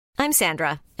I'm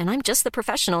Sandra, and I'm just the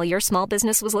professional your small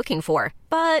business was looking for.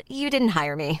 But you didn't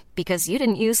hire me because you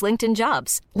didn't use LinkedIn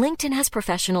Jobs. LinkedIn has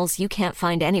professionals you can't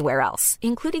find anywhere else,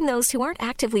 including those who aren't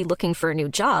actively looking for a new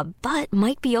job, but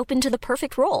might be open to the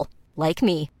perfect role, like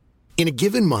me. In a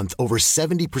given month, over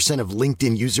 70% of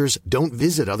LinkedIn users don't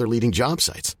visit other leading job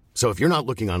sites. So if you're not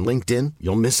looking on LinkedIn,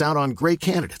 you'll miss out on great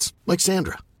candidates like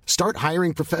Sandra. Start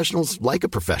hiring professionals like a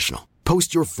professional.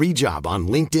 Post your free job on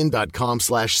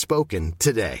linkedin.com/spoken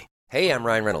today. Hey, I'm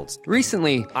Ryan Reynolds.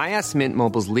 Recently, I asked Mint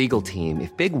Mobile's legal team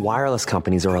if big wireless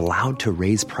companies are allowed to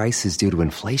raise prices due to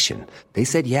inflation. They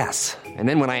said yes. And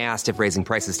then when I asked if raising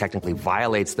prices technically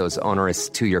violates those onerous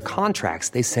two-year contracts,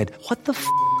 they said, "What the f***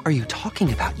 are you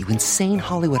talking about, you insane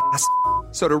Hollywood ass?"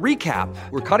 So to recap,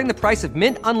 we're cutting the price of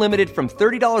Mint Unlimited from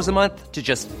 $30 a month to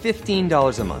just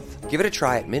 $15 a month. Give it a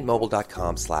try at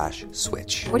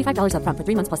mintmobile.com/switch. $45 up front for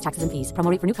 3 months plus taxes and fees.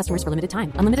 Promo rate for new customers for limited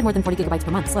time. Unlimited more than 40 gigabytes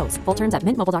per month. Slows full terms at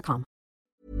mintmobile.com.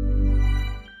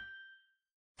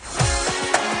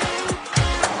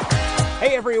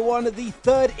 Hey everyone, the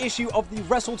third issue of the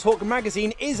WrestleTalk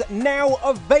magazine is now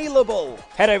available.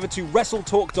 Head over to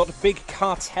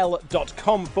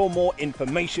wrestletalk.bigcartel.com for more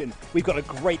information. We've got a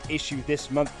great issue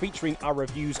this month featuring our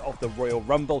reviews of the Royal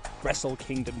Rumble, Wrestle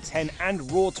Kingdom 10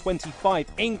 and Raw 25,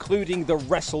 including the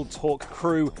WrestleTalk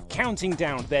crew counting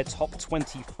down their top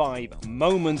 25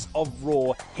 moments of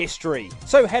Raw history.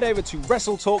 So head over to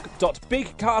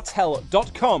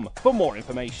wrestletalk.bigcartel.com for more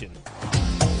information.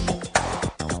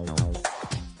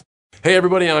 Hey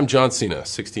everybody, I'm John Cena,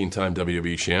 16-time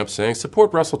WWE champ, saying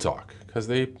support WrestleTalk, because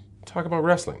they talk about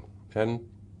wrestling, and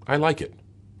I like it.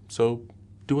 So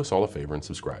do us all a favor and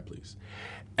subscribe, please.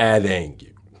 And thank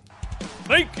you.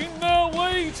 Making their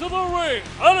way to the ring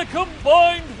at a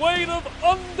combined weight of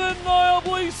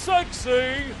undeniably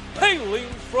sexy, hailing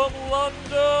from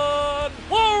London,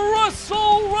 the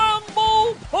Wrestle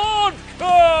Ramble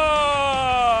Podcast!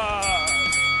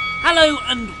 Hello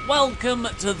and welcome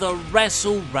to the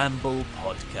Wrestle Ramble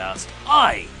Podcast.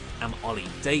 I am Ollie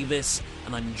Davis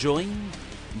and I'm joined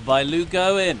by Luke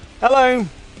Owen. Hello,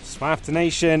 Swaft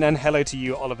Nation, and hello to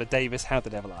you, Oliver Davis. How the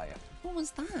devil are you? What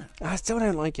was that? I still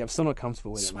don't like it. I'm still not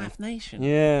comfortable with it. Swaft Nation.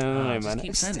 Yeah, I don't know, man.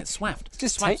 Keep saying it. Swaft. It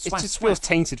just Swaft. feels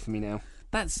tainted for me now.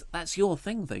 That's your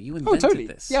thing, though. You invented totally.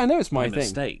 this. Yeah, I know it's my thing.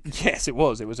 Mistake. Yes, it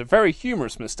was. It was a very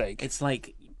humorous mistake. It's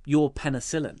like your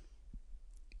penicillin.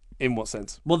 In what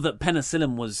sense? Well, that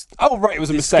penicillin was it was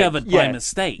a mistake. Discovered by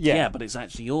mistake. Yeah, but it's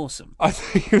actually awesome. I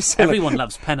thought you were saying Everyone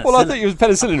loves penicillin. Well, I thought it was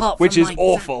penicillin, which is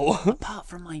awful. Apart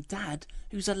from my dad,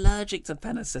 who's allergic to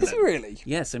penicillin. Is he really?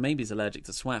 Yeah, so maybe he's allergic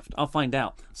to Swaft. I'll find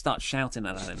out. Start shouting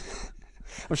at him.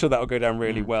 I'm sure that'll go down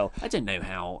really well. I don't know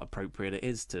how appropriate it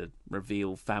is to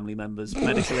reveal family members'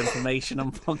 medical information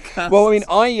on podcasts. Well, I mean,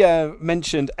 I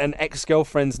mentioned an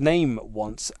ex-girlfriend's name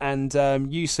once, and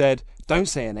you said, don't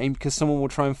say her name because someone will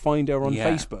try and find her on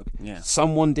Facebook. Yeah.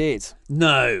 Someone did.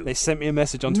 No. They sent me a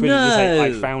message on Twitter to say,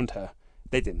 I found her.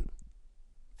 They didn't.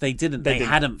 They didn't. They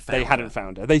hadn't found her. They hadn't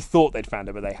found her. They thought they'd found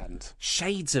her, but they hadn't.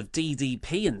 Shades of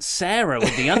DDP and Sarah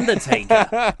with The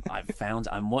Undertaker.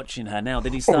 I'm watching her now.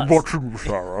 Did he start? I'm watching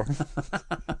Sarah.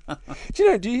 Do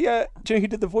you know who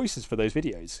did the voices for those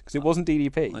videos? Because it wasn't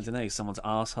DDP. I don't know. Someone's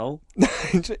asshole.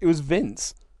 It was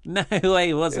Vince. No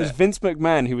way, was it? It was Vince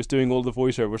McMahon who was doing all the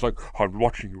voiceover. It was like, I'm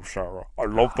watching you, Sarah. I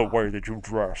love the way that you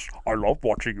dress. I love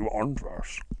watching you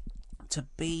undress. To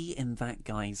be in that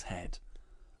guy's head,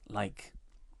 like,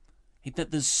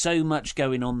 there's so much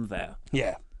going on there.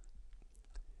 Yeah.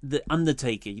 The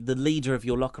Undertaker, the leader of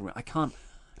your locker room. I can't.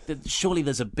 Surely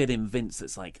there's a bit in Vince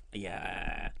that's like,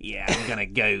 yeah, I'm gonna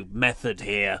go method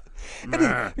here.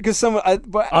 Because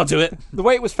I'll do it. The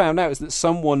way it was found out is that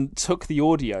someone took the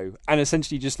audio and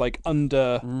essentially just like they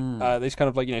just kind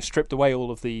of like stripped away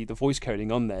all of the voice coding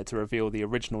on there to reveal the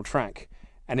original track,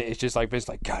 and it's just like Vince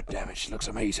like, God damn it, she looks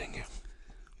amazing.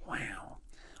 Wow.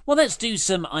 Well, let's do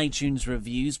some iTunes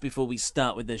reviews before we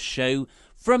start with this show.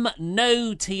 From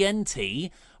No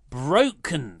TNT.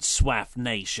 Broken Swaff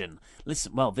Nation.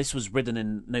 Listen, well, this was written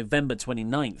in November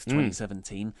 29th,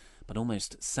 2017, but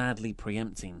almost sadly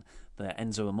preempting the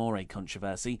Enzo Amore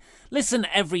controversy. Listen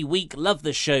every week, love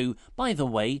the show. By the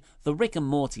way, the Rick and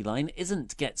Morty line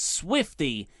isn't get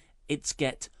swifty, it's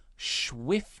get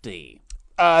schwifty.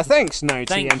 Thanks, No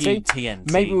Thank TNT. you,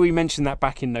 TNT. Maybe we mentioned that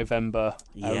back in November.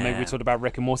 Yeah. Maybe we talked about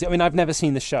Rick and Morty. I mean, I've never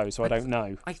seen the show, so I don't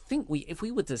know. I think if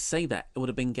we were to say that, it would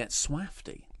have been get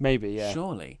swafty. Maybe, yeah.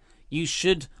 Surely. You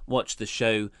should watch the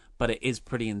show, but it is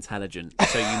pretty intelligent,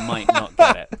 so you might not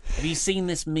get it. Have you seen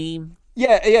this meme?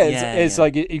 Yeah. It's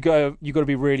like you got to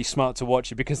be really smart to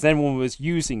watch it, because then one was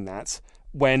using that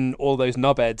when all those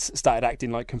knobheads started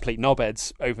acting like complete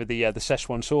knobheads over the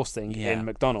Szechuan sauce thing in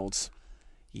McDonald's.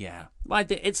 Yeah.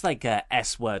 It's like a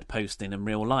S-word posting in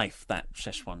real life, that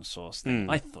Szechuan sauce thing.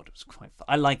 I thought it was quite fun.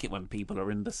 I like it when people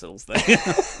are imbeciles, though.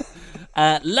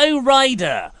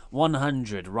 Lowrider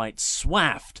 100 writes,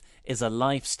 Swaft is a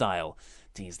lifestyle.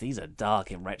 Geez, these are dark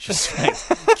in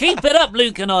retrospect. Keep it up,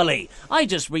 Luke and Ollie. I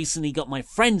just recently got my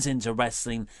friends into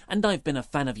wrestling, and I've been a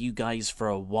fan of you guys for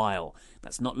a while.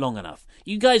 That's not long enough.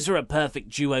 You guys are a perfect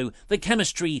duo. The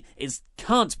chemistry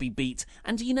can't be beat.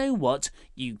 And you know what?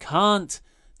 You can't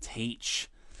teach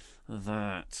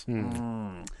that.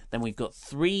 Then we've got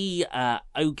 3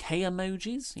 okay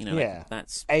emojis.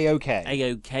 That's A-OK.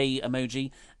 A-OK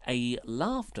emoji, a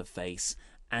laughter face,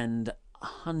 and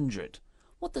 100.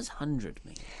 What does 100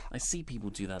 mean? I see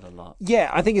people do that a lot. Yeah,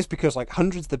 I think it's because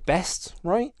 100's the best,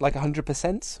 right?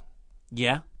 100%.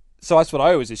 Yeah. So that's what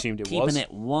I always assumed it Keeping was.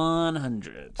 it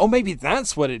 100. Oh, maybe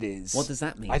that's what it is. What does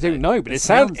that mean? I don't know, but it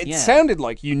sounded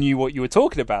like you knew what you were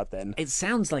talking about then. It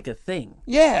sounds like a thing.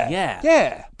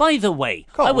 Yeah. By the way,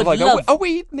 God, I would love... Are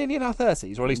we nearly in our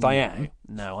 30s? Or at least I am.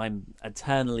 No, I'm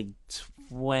eternally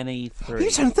 23.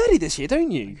 You turn 30 this year,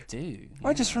 don't you? I do. Yeah.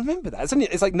 I just remember that.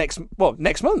 It's like next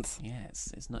month. Yeah,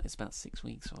 it's about 6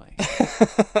 weeks away.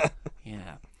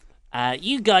 Yeah.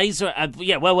 You guys are...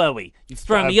 where were we? You've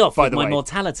thrown me off with my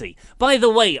mortality. By the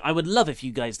way, I would love if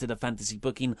you guys did a fantasy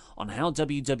booking on how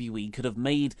WWE could have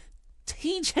made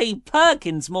TJ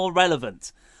Perkins more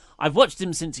relevant. I've watched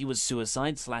him since he was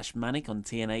Suicide/Manic on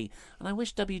TNA, and I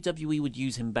wish WWE would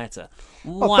use him better.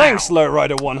 Wow. Oh, thanks,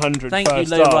 Lowrider 100. Thank you,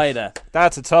 Lowrider.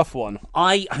 That's a tough one.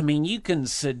 I mean, you can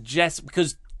suggest,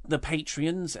 because the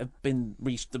Patreons have been,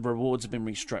 the rewards have been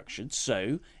restructured,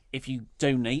 so if you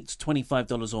donate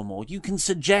 $25 or more, you can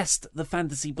suggest the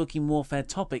Fantasy Booking Warfare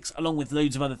topics, along with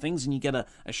loads of other things, and you get a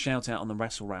shout out on the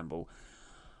Wrestle Ramble.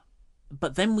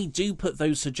 But then we do put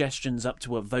those suggestions up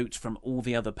to a vote from all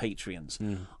the other Patreons.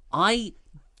 I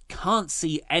can't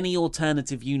see any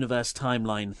alternative universe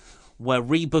timeline where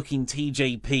rebooking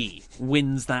TJP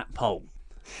wins that poll.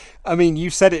 I mean,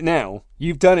 you've said it now.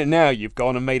 You've done it now. You've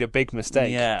gone and made a big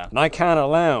mistake. Yeah. And I can't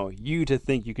allow you to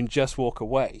think you can just walk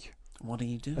away. What are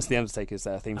you doing? That's the Undertaker's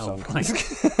theme song. Right.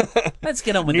 Let's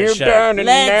get on with the You've show. done it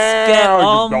Let's now. get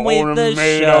on with You've the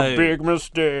made show. a big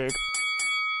mistake.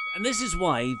 And this is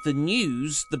why the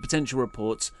news, the potential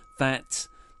reports that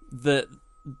the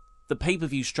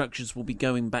pay-per-view structures will be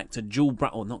going back to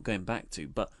not going back to,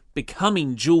 but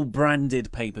becoming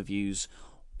dual-branded pay-per-views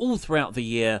all throughout the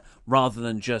year rather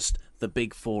than just the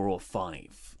big 4 or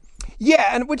 5.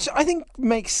 Yeah, and which I think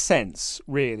makes sense,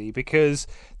 really, because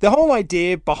the whole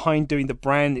idea behind doing the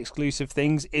brand exclusive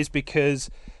things is because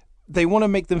they want to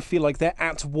make them feel like they're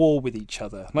at war with each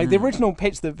other. Like the original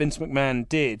pitch that Vince McMahon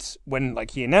did when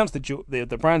he announced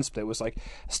the brand split was like,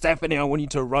 Stephanie, I want you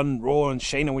to run Raw, and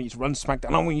Shane, I want you to run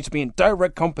SmackDown. I want you to be in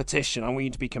direct competition. I want you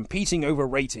to be competing over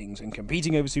ratings and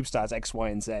competing over superstars X, Y,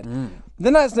 and Z.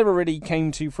 Then that's never really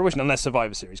came to fruition unless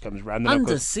Survivor Series comes around. Then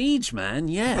Under Siege, man,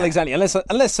 yeah. Well, exactly,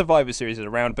 unless Survivor Series is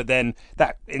around, but then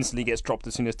that instantly gets dropped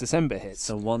as soon as December hits. It's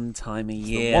a one time a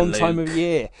year. One time a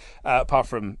year, apart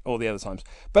from all the other times.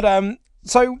 But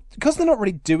so because they're not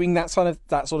really doing that sort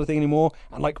of thing anymore,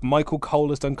 and like Michael Cole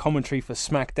has done commentary for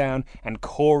SmackDown, and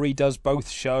Corey does both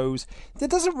shows, there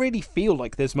doesn't really feel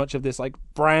like there's much of this like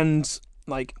brand,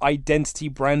 like identity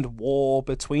brand war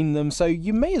between them. So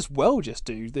you may as well just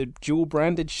do the dual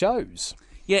branded shows.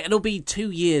 Yeah, it'll be 2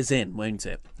 years in, won't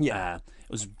it? Yeah. It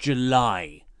was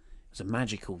July. It was a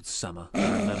magical summer,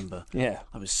 I remember. Yeah.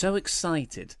 I was so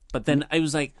excited. But then it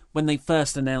was like when they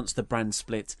first announced the brand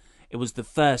split, it was the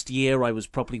first year I was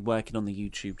properly working on the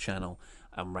YouTube channel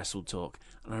and Wrestle Talk.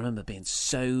 And I remember being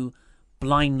so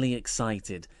blindly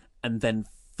excited and then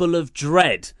full of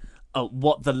dread at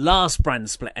what the last brand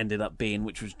split ended up being,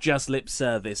 which was just lip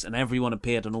service, and everyone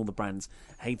appeared on all the brands.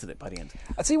 Hated it by the end.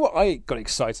 I'll tell you what I got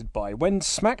excited by. When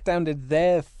SmackDown did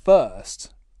their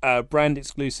first brand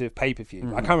exclusive pay-per-view,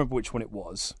 I can't remember which one it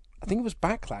was. I think it was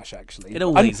Backlash, actually. It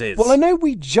always is. Well, I know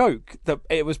we joke that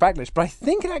it was Backlash, but I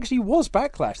think it actually was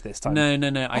Backlash this time. No.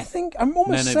 I'm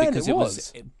almost certain because it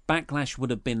was. Backlash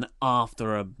would have been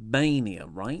after a Mania,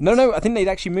 right? No, I think they'd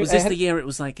actually moved. Was this the year it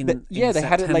was like in they September?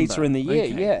 had it later in the year,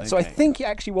 Okay. So I think it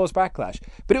actually was Backlash.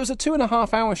 But it was a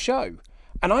 2.5 hour show.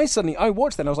 And I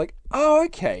watched that and I was like, oh,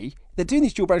 okay, they're doing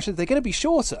these dual brand shows, they're going to be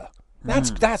shorter.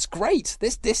 That's great.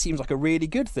 This seems like a really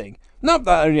good thing. Not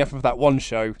that only happened for that one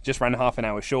show, just ran half an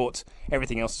hour short.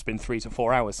 Everything else has been 3 to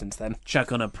 4 hours since then.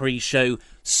 Chuck on a pre-show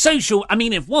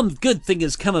if one good thing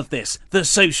has come of this, the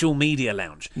social media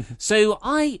lounge. So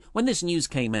when this news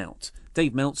came out,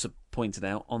 Dave Meltzer pointed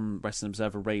out on Wrestling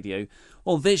Observer Radio,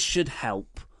 well, this should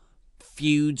help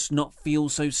feuds not feel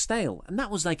so stale. And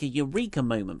that was like a eureka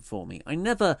moment for me. I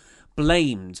never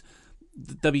blamed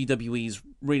the WWE's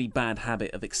really bad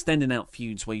habit of extending out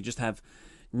feuds where you just have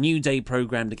New Day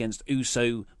programmed against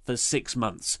Uso for 6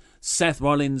 months, Seth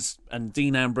Rollins and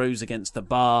Dean Ambrose against The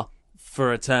Bar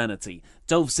for eternity,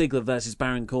 Dolph Ziggler versus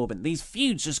Baron Corbin. These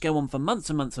feuds just go on for months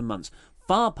and months and months,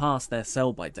 far past their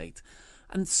sell-by date.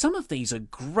 And some of these are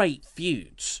great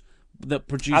feuds that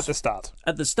produce... At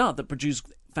the start, that produce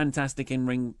fantastic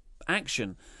in-ring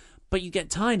action. But you get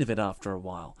tired of it after a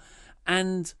while.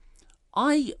 And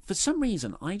for some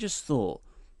reason, I just thought...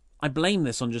 I blame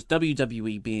this on just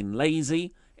WWE being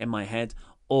lazy in my head,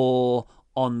 or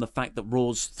on the fact that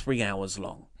Raw's 3 hours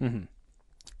long. Mm-hmm.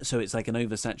 So it's like an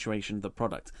oversaturation of the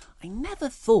product. I never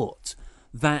thought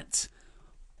that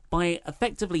by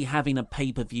effectively having a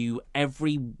pay-per-view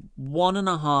every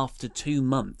 1.5 to 2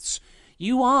 months,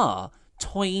 you are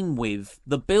toying with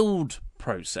the build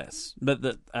process. But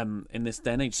that in this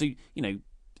day and age, so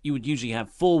you would usually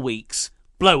have 4 weeks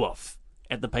blow off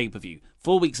at the pay-per-view,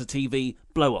 4 weeks of TV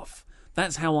blow off.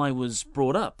 That's how I was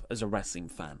brought up as a wrestling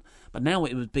fan. But now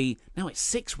it's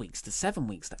 6 weeks to 7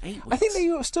 weeks to 8 weeks. I think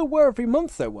they still were every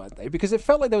month, though, weren't they? Because it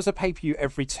felt like there was a pay-per-view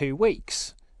every 2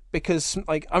 weeks. Because,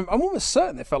 I'm almost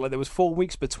certain it felt like there was 4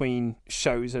 weeks between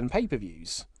shows and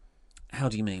pay-per-views. How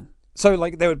do you mean? So,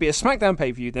 there would be a SmackDown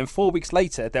pay-per-view, then 4 weeks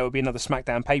later, there would be another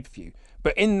SmackDown pay-per-view.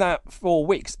 But in that 4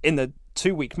 weeks, in the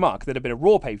 2 week mark, there'd have been a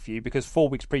Raw pay-per-view, because 4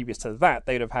 weeks previous to that,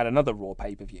 they'd have had another Raw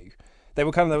pay-per-view. They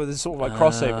were there was this sort of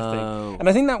crossover thing. And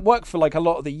I think that worked for a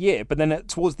lot of the year, but then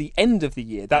towards the end of the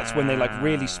year, that's when they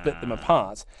really split them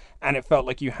apart. And it felt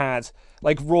like you had,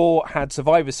 Raw had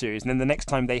Survivor Series, and then the next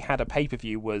time they had a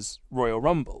pay-per-view was Royal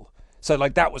Rumble. So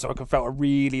that was felt a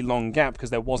really long gap because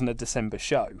there wasn't a December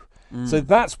show. So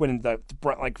that's when the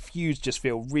feuds just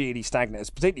feel really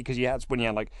stagnant, particularly because you had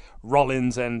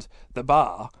Rollins and The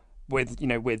Bar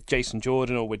with Jason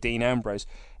Jordan or with Dean Ambrose.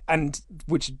 And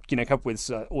which, coupled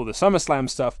with all the SummerSlam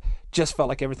stuff, just felt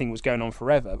like everything was going on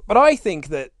forever. But I think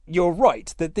that you're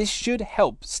right, that this should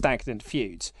help stagnant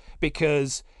feuds,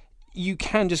 because you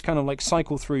can just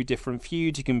cycle through different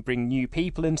feuds, you can bring new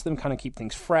people into them, keep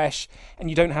things fresh, and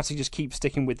you don't have to just keep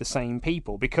sticking with the same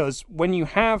people. Because when you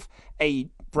have a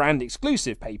brand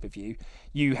exclusive pay-per-view,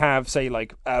 you have, say,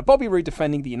 Bobby Roode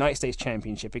defending the United States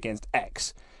Championship against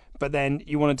X, but then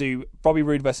you want to do Bobby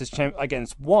Roode versus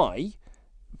against Y,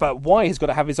 but Y has got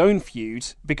to have his own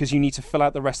feud because you need to fill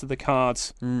out the rest of the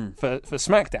cards for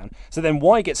SmackDown. So then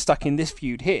Y gets stuck in this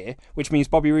feud here, which means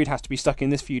Bobby Roode has to be stuck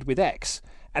in this feud with X.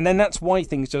 And then that's why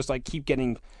things just keep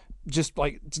getting...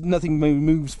 nothing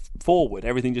moves forward.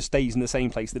 Everything just stays in the same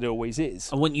place that it always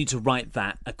is. I want you to write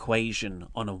that equation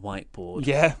on a whiteboard.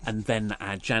 Yeah. And then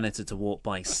our janitor to walk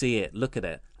by, see it, look at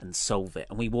it, and solve it.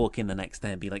 And we walk in the next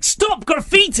day and be like, "Stop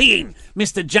graffitiing,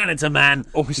 Mr. Janitor Man!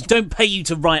 We don't pay you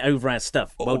to write over our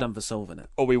stuff." Well done for solving it.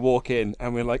 Or we walk in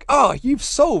and we're like, "Oh, you've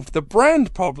solved the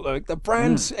brand problem, the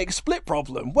brand split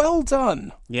problem. Well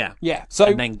done." Yeah. Yeah. So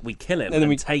and then we kill it and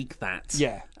we take that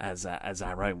as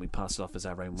our own. We pass it off as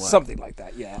our own work. Something like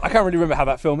that, yeah. I can't really remember how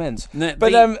that film ends. No,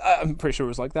 but I'm pretty sure it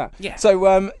was like that. Yeah.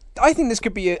 So I think this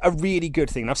could be a really good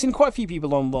thing. I've seen quite a few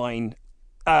people online.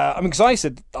 Because I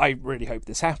said, I really hope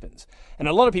this happens. And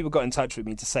a lot of people got in touch with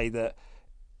me to say that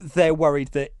they're worried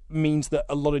that means that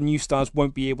a lot of new stars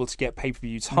won't be able to get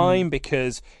pay-per-view time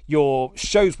because your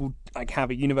shows will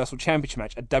have a Universal Championship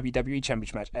match, a WWE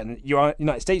Championship match, and a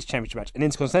United States Championship match, an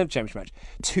Intercontinental Championship match,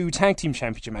 2 Tag Team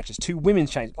Championship matches, 2 Women's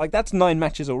Championship. That's 9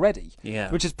 matches already. Yeah.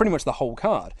 Which is pretty much the whole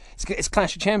card. It's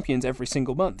Clash of Champions every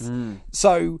single month.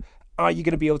 So... are you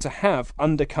going to be able to have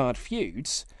undercard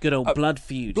feuds? Good old blood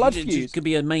feuds. It could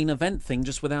be a main event thing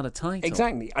just without a title.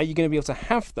 Exactly. Are you going to be able to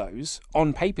have those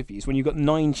on pay-per-views when you've got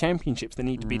 9 championships that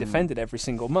need to be defended every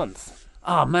single month?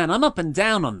 Oh, man, I'm up and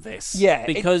down on this. Yeah.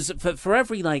 Because for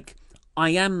every,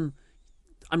 I'm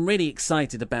really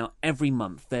excited about every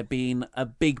month there being a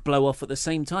big blow-off at the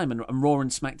same time, and Raw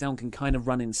and SmackDown can kind of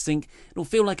run in sync. It'll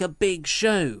feel like a big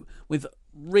show with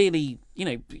really,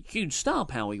 huge star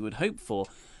power you would hope for.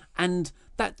 And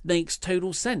that makes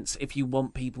total sense if you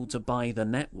want people to buy the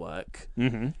network.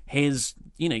 Here's,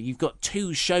 you've got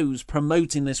 2 shows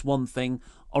promoting this one thing.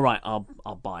 All right, I'll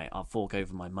buy it. I'll fork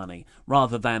over my money.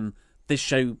 Rather than this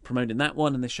show promoting that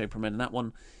one and this show promoting that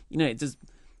one. It's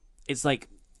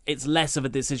less of a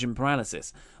decision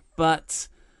paralysis. But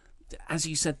as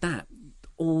you said that,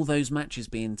 all those matches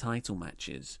being title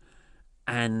matches,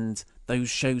 and those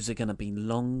shows are going to be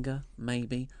longer,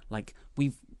 maybe.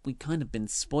 We've kind of been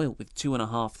spoiled with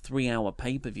 2.5, 3 hour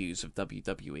pay-per-views of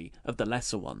WWE, of the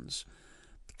lesser ones.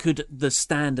 could the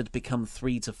standard become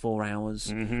 3 to 4 hours?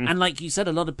 And like you said,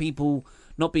 a lot of people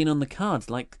not being on the card,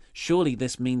 like, surely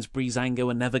this means Breezango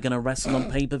are never going to wrestle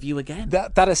on pay-per-view again.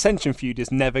 That Ascension feud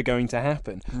is never going to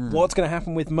happen. What's going to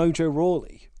happen with Mojo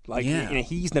Rawley? Like,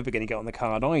 he's never going to get on the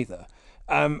card either.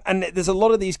 And there's a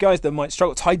lot of these guys that might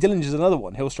struggle. Ty Dillinger's another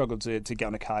one. He'll struggle to get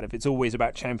on a card if it's always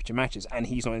about championship matches, and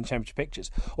he's not in championship pictures.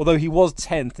 Although he was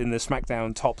 10th in the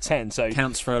SmackDown top 10, so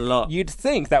counts for a lot. You'd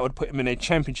think that would put him in a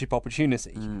championship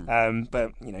opportunity.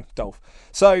 But, Dolph.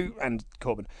 So, and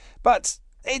Corbin. But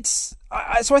it's...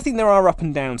 So I think there are up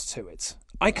and downs to it.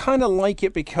 I kind of like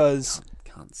it because...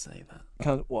 Can't say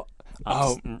that. What?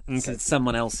 Okay. It's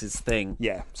someone else's thing.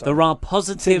 Yeah. Sorry. There are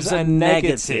positives and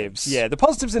negatives. Yeah, the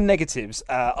positives and negatives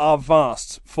are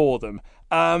vast for them.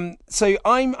 So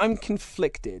I'm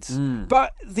conflicted.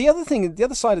 But the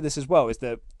other side of this as well is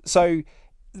that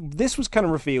this was kind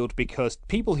of revealed because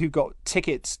people who got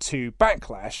tickets to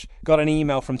Backlash got an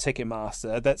email from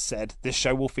Ticketmaster that said this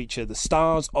show will feature the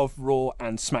stars of Raw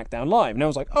and SmackDown Live. And I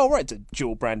was like, oh right, it's a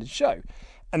dual branded show.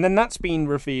 And then that's been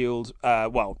revealed,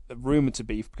 rumoured to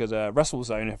be, because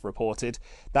WrestleZone have reported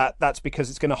that's because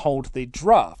it's going to hold the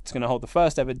draft. It's going to hold the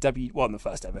first ever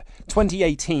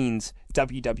 2018's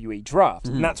WWE draft.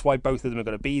 And that's why both of them are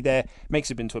going to be there. Makes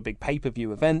it into a big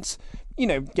pay-per-view event.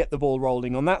 Get the ball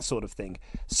rolling on that sort of thing.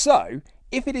 So,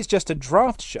 if it is just a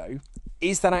draft show,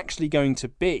 is that actually going to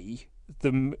be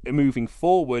the moving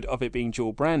forward of it being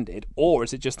dual branded? Or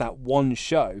is it just that one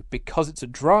show, because it's a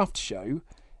draft show...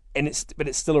 but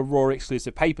it's still a Raw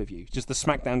exclusive pay-per-view. Just the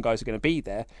SmackDown guys are going to be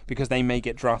there because they may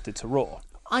get drafted to Raw.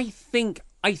 I think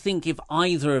if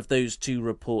either of those two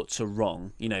reports are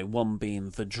wrong, one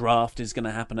being the draft is going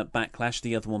to happen at Backlash,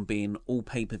 the other one being all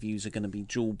pay-per-views are going to be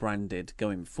dual-branded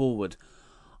going forward,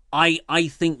 I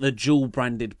think the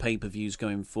dual-branded pay-per-views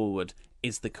going forward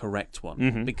is the correct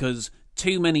one. Because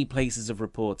too many places have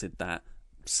reported that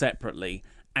separately.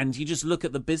 And you just look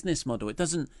at the business model; it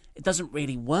doesn't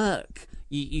really work.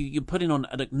 You're putting on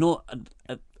an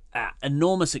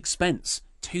enormous expense,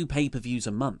 2 pay-per-views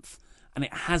a month, and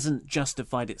it hasn't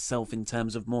justified itself in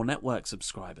terms of more network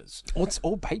subscribers or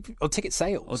ticket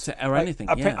sales or anything.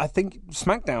 I think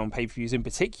SmackDown pay-per-views in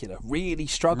particular really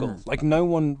struggle. Like no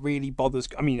one really bothers.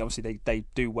 I mean, obviously they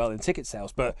do well in ticket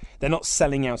sales, but they're not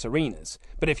selling out arenas.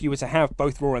 But if you were to have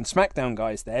both Raw and SmackDown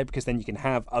guys there, because then you can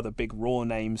have other big Raw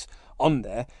names on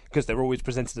there because they're always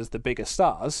presented as the bigger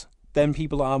stars, then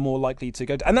people are more likely to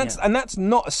go to, and that's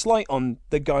not a slight on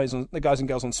the guys and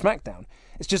girls on SmackDown.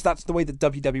 It's just that's the way that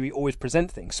WWE always present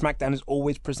things. SmackDown is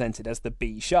always presented as the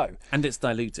B show, and it's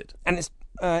diluted. And it's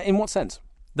in what sense?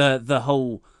 The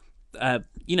whole,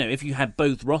 if you had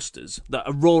both rosters,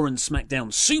 a Raw and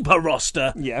SmackDown super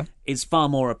roster, is far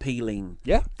more appealing,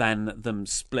 than them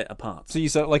split apart. So you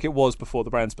saw like it was before the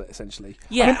brand split, essentially.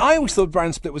 Yeah, I mean, I always thought the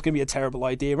brand split was going to be a terrible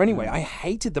idea anyway. I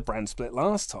hated the brand split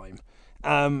last time.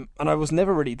 And I was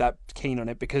never really that keen on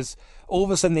it because all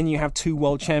of a sudden then you have 2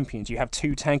 world champions, you have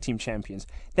 2 tag team champions.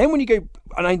 Then when you go,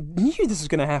 and I knew this was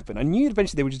going to happen, I knew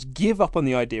eventually they would just give up on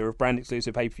the idea of brand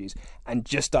exclusive pay-per-views and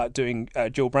just start doing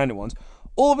dual branded ones.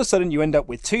 All of a sudden you end up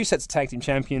with 2 sets of tag team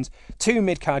champions, 2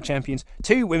 mid-card champions,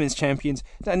 2 women's champions,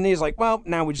 and it's like, well,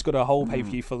 now we just got a whole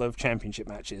pay-per-view full of championship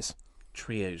matches.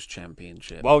 Trios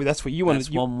championship. Well, that's what you want. That's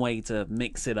one way to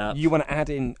mix it up. You want to add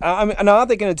in. And are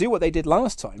they going to do what they did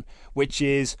last time, which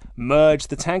is merge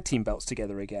the tag team belts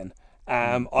together again?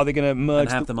 Are they going to merge and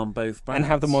have them on both brands? And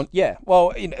have them on? Yeah.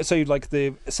 Well, so like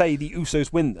the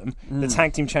Usos win them, the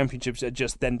tag team championships are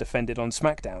just then defended on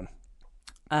SmackDown.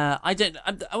 I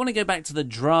want to go back to the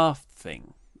draft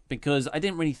thing because I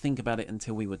didn't really think about it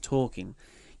until we were talking.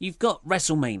 You've got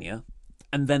WrestleMania.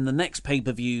 And then the next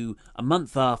pay-per-view a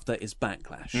month after is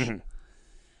Backlash.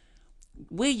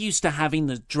 We're used to having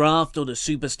the draft or the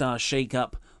superstar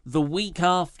shake-up the week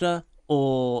after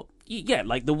or,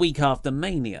 like the week after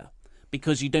Mania.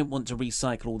 Because you don't want to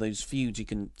recycle all those feuds. You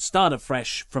can start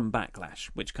afresh from Backlash,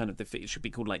 which kind of it should be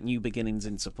called like New Beginnings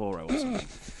in Sapporo or something.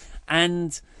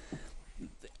 And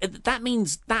that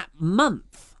means that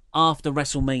month after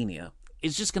WrestleMania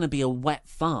is just going to be a wet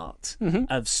fart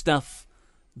of stuff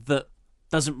that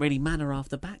doesn't really matter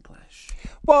after Backlash.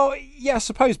 Well, yeah, I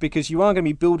suppose, because you are going to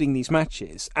be building these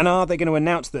matches. And are they going to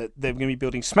announce that they're going to be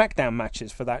building SmackDown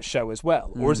matches for that show as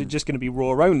well? Or is it just going to be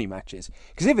Raw-only matches?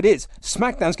 Because if it is,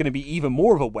 SmackDown's going to be even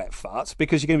more of a wet fart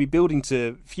because you're going to be building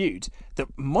to feuds that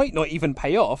might not even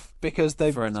pay off because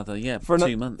they've... For another,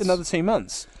 2 months. Another 2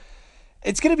 months.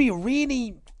 It's going to be a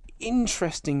really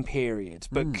interesting period,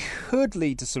 but could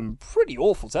lead to some pretty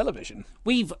awful television.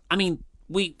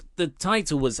 The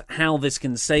title was How This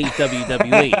Can Save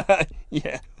WWE.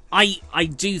 Yeah. I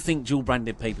do think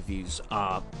dual-branded pay-per-views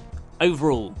are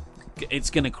overall, it's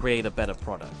going to create a better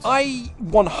product. I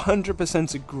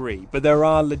 100% agree, but there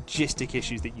are logistic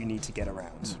issues that you need to get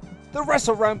around. The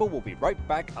Wrestle Ramble will be right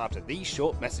back after these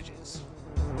short messages.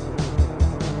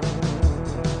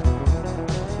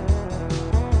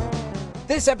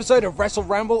 This episode of Wrestle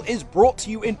Ramble is brought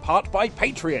to you in part by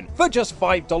Patreon. For just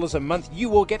 $5 a month, you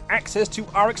will get access to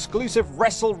our exclusive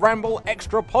Wrestle Ramble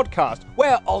Extra podcast,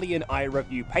 where Ollie and I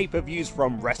review pay-per-views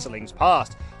from wrestling's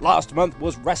past. Last month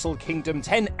was Wrestle Kingdom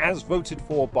 10, as voted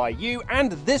for by you,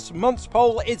 and this month's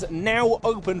poll is now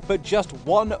open for just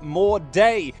one more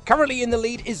day. Currently in the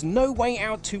lead is No Way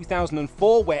Out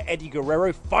 2004, where Eddie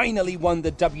Guerrero finally won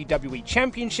the WWE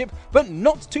Championship, but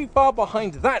not too far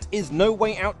behind that is No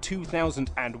Way Out 2001,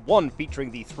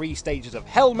 featuring the 3 stages of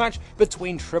Hell match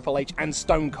between Triple H and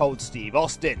Stone Cold Steve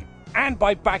Austin. And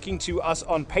by backing to us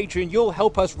on Patreon, you'll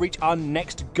help us reach our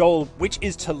next goal, which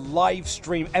is to live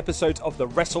stream episodes of the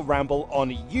Wrestle Ramble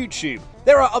on YouTube.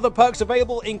 There are other perks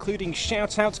available, including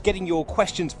shoutouts, getting your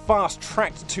questions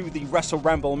fast-tracked to the Wrestle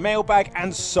Ramble mailbag,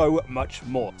 and so much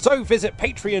more. So visit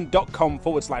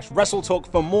patreon.com/WrestleTalk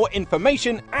for more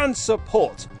information and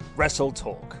support Wrestle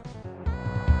Talk.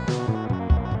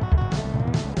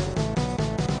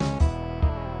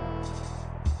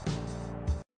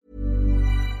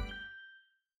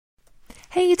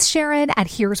 Hey, it's Sharon, and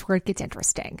here's where it gets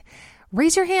interesting.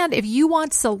 Raise your hand if you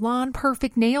want salon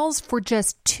perfect nails for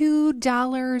just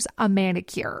 $2 a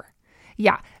manicure.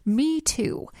 Yeah, me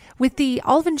too. With the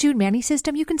Olive & June Mani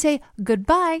system, you can say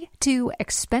goodbye to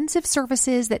expensive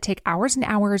services that take hours and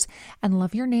hours and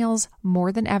love your nails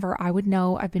more than ever. I would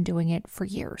know. I've been doing it for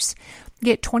years.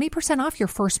 Get 20% off your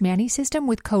first Mani system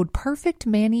with code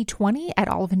PERFECTMANI20 at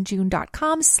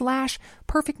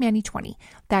oliveandjune.com/PerfectMani20.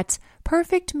 That's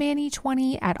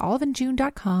PerfectMani20 at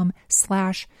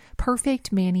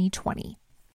oliveandjune.com/PerfectMani20.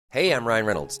 Hey, I'm Ryan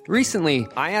Reynolds. Recently,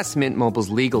 I asked Mint Mobile's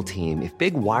legal team if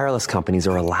big wireless companies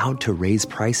are allowed to raise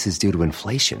prices due to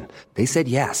inflation. They said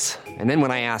yes. And then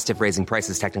when I asked if raising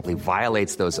prices technically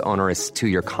violates those onerous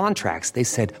 2-year contracts, they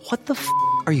said, "What the f***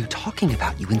 are you talking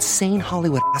about, you insane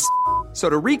Hollywood ass?" So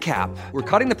to recap, we're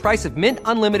cutting the price of Mint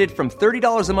Unlimited from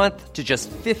 $30 a month to just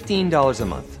 $15 a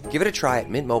month. Give it a try at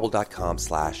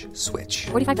mintmobile.com/switch.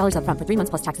 $45 up front for 3 months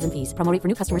plus taxes and fees. Promo rate for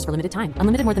new customers for limited time.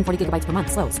 Unlimited more than 40 gigabytes per month.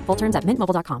 Slows full terms at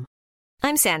mintmobile.com.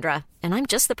 I'm Sandra, and I'm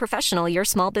just the professional your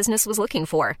small business was looking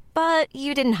for. But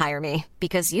you didn't hire me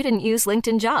because you didn't use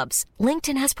LinkedIn Jobs.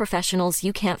 LinkedIn has professionals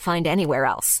you can't find anywhere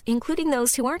else, including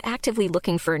those who aren't actively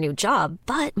looking for a new job,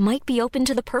 but might be open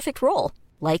to the perfect role,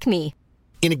 like me.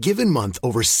 In a given month,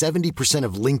 over 70%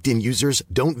 of LinkedIn users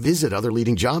don't visit other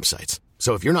leading job sites.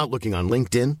 So if you're not looking on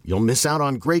LinkedIn, you'll miss out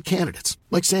on great candidates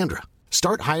like Sandra.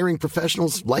 Start hiring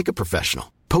professionals like a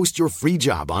professional. Post your free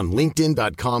job on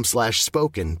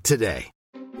linkedin.com/spoken today.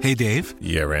 Hey, Dave.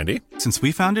 Yeah, Randy. Since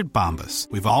we founded Bombas,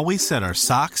 we've always said our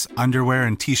socks, underwear,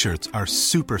 and T-shirts are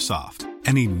super soft.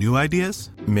 Any new ideas?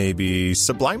 Maybe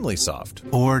sublimely soft.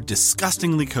 Or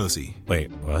disgustingly cozy.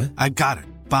 Wait, what? I got it.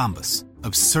 Bombas.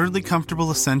 Absurdly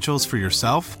comfortable essentials for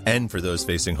yourself and for those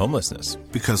facing homelessness.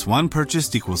 Because one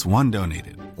purchased equals one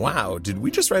donated. Wow, did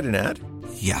we just write an ad?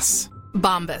 Yes.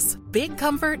 Bombas. Big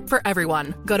comfort for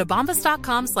everyone. Go to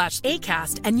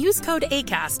bombas.com/ACAST and use code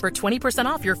ACAST for 20%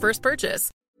 off your first purchase.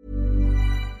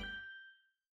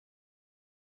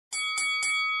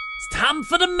 It's time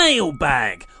for the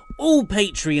mailbag. All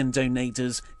Patreon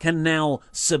donators can now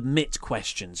submit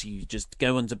questions. You just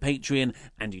go onto Patreon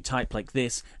and you type like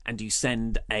this and you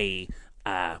send a...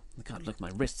 God, look,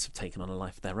 my wrists have taken on a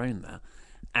life of their own there.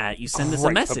 You send us a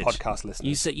message. For podcast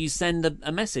listeners. You send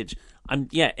a message.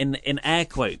 In air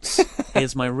quotes.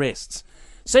 Here's my wrists.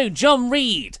 So John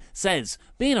Reed says,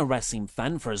 being a wrestling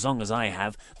fan for as long as I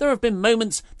have, there have been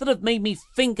moments that have made me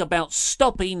think about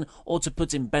stopping, or to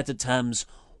put in better terms,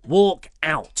 walk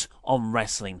out on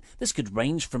wrestling. This could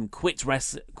range from quit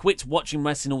watching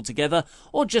wrestling altogether,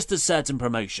 or just a certain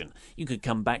promotion. You could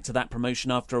come back to that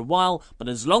promotion after a while, but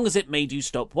as long as it made you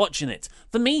stop watching it.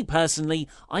 For me personally,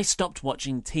 I stopped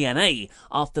watching TNA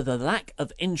after the lack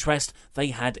of interest they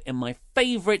had in my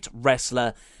favourite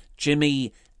wrestler,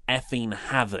 Jimmy effing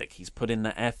Havoc. He's put in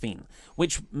the effing,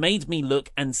 which made me look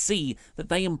and see that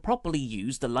they improperly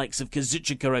used the likes of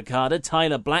Kazuchika Okada,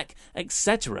 Tyler Black,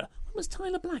 etc. Was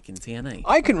Tyler Black in TNA?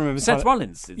 I can remember Seth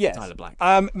Rollins is yes. Tyler Black.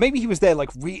 Maybe he was there like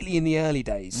really in the early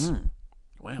days.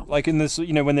 Wow. Like in this,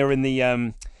 when they were in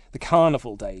the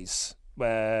carnival days,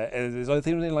 where there's I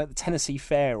think like the Tennessee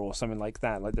Fair or something like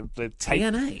that. Like the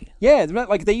TNA. Yeah,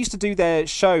 like they used to do their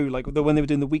show like when they were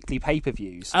doing the weekly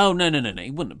pay-per-views. Oh no! He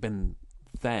wouldn't have been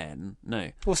then.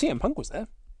 No. Well, CM Punk was there.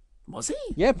 Was he?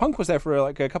 Yeah, Punk was there for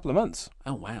like a couple of months.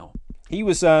 Oh wow. He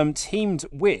was teamed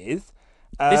with...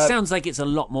 this sounds like it's a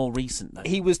lot more recent, though.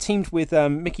 He was teamed with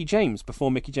Mickie James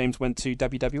before Mickie James went to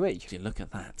WWE. Look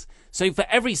at that. So for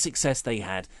every success they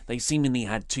had, they seemingly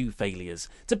had 2 failures.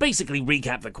 To basically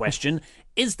recap the question,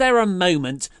 is there a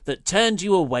moment that turned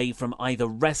you away from either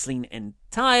wrestling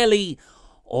entirely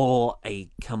or a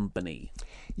company?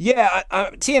 Yeah,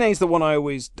 TNA is the one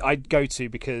I'd go to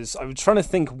because I was trying to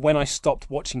think when I stopped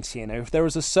watching TNA, if there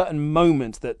was a certain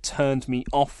moment that turned me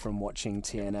off from watching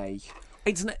TNA.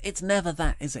 It's never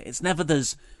that, is it? It's never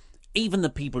there's... Even the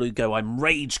people who go, I'm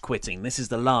rage quitting, this is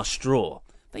the last straw,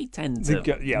 they tend to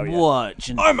watch.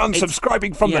 And I'm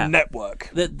unsubscribing from the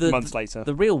network months later.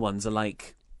 The real ones are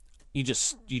like, you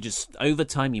just over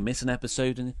time you miss an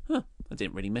episode and, I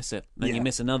didn't really miss it. Then you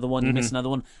miss another one, you miss another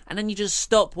one, and then you just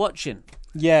stop watching.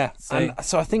 Yeah,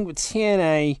 so I think with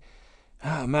TNA,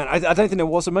 oh man, I don't think there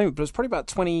was a moment, but it was probably about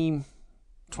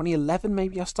 2011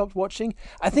 maybe I stopped watching.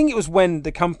 I think it was when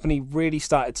the company really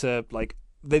started to, like,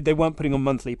 they weren't putting on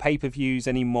monthly pay-per-views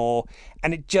anymore,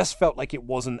 and it just felt like it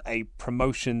wasn't a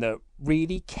promotion that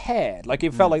really cared. Like,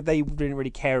 it felt like they didn't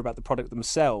really care about the product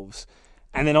themselves,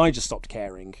 and then I just stopped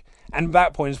caring. And at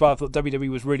that point as well, I thought WWE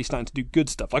was really starting to do good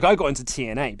stuff. Like, I got into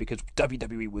TNA because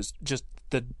WWE was just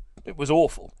it was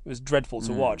awful. It was dreadful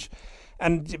to watch.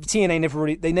 And TNA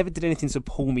never did anything to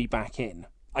pull me back in.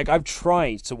 Like, I've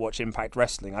tried to watch Impact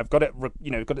Wrestling. I've got it,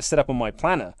 got it set up on my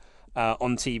planner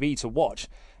on TV to watch,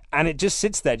 and it just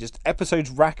sits there. Just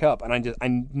episodes rack up, and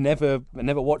I never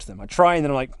watch them. I try, and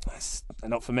then I'm like, they're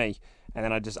not for me. And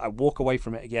then I walk away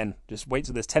from it again. Just wait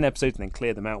till there's 10 episodes, and then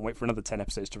clear them out. And wait for another 10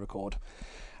 episodes to record.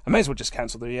 I may as well just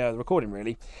cancel the recording,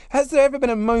 really. Has there ever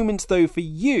been a moment, though, for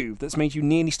you that's made you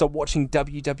nearly stop watching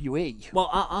WWE?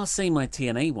 Well, I'll say my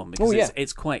TNA one because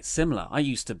it's quite similar. I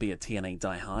used to be a TNA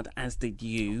diehard, as did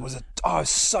you. I was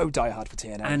so diehard for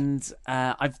TNA. And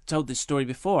I've told this story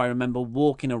before. I remember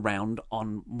walking around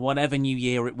on whatever New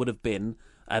Year it would have been,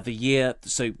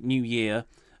 New Year,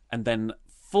 and then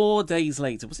 4 days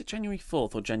later, was it January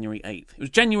 4th or January 8th? It was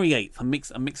January 8th.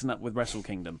 I'm mixing up with Wrestle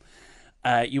Kingdom.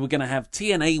 You were going to have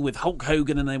TNA with Hulk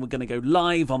Hogan, and they were going to go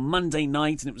live on Monday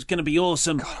night, and it was going to be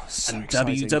awesome. God, it was so and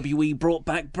exciting. WWE brought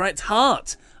back Bret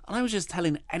Hart. And I was just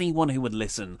telling anyone who would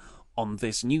listen on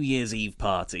this New Year's Eve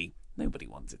party, nobody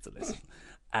wanted to listen,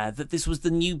 that this was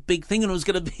the new big thing, and it was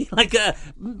going to be like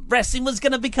wrestling was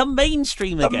going to become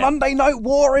mainstream again. The Monday Night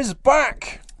War is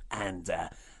back! And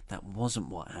that wasn't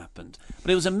what happened. But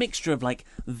it was a mixture of like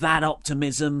that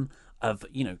optimism of,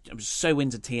 I was so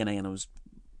into TNA and I was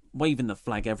waving the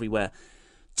flag everywhere,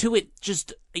 to it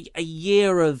just a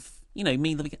year of, me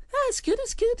living, it's good,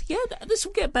 yeah, this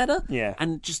will get better. Yeah.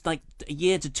 And just like a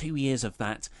year to 2 years of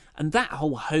that. And that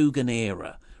whole Hogan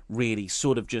era really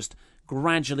sort of just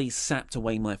gradually sapped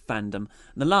away my fandom. And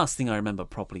the last thing I remember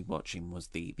properly watching was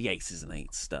the Aces and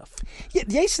Eights stuff. Yeah,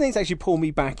 the Aces and Eights actually pulled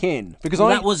me back in because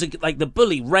that was like the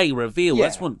Bully Ray reveal. Yeah.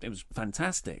 It was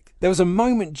fantastic. There was a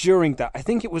moment during that. I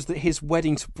think it was his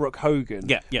wedding to Brooke Hogan.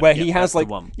 Where he has like,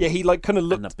 he like kind of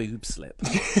looked and a boob slip.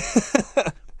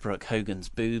 Brooke Hogan's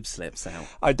boob slips out.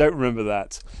 I don't remember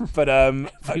that, but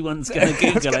everyone's going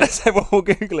to Google it. Everyone will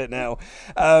Google it now.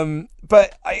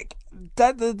 But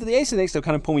the Ace and Eights still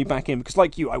kind of pulled me back in because,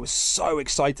 like you, I was so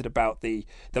excited about the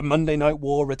Monday Night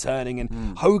War returning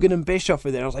and Hogan and Bischoff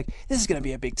were there. I was like, this is going to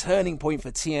be a big turning point for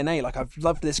TNA. Like, I've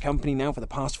loved this company now for the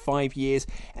past 5 years,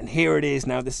 and here it is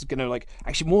now. This is going to, like,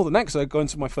 actually more than that because I got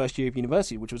into my first year of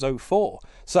university, which was 2004.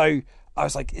 So I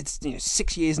was like, it's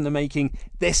 6 years in the making.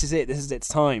 This is it. This is its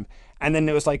time. And then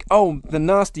it was like, oh, the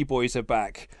Nasty Boys are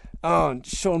back. Oh,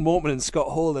 Sean Waltman and Scott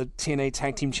Hall are TNA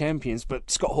Tag Team Champions,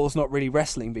 but Scott Hall's not really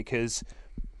wrestling because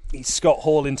he's Scott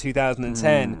Hall in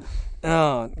 2010.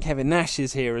 Oh, Kevin Nash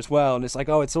is here as well, and it's like,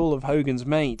 oh, it's all of Hogan's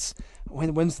mates.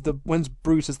 When's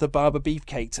Brutus the Barber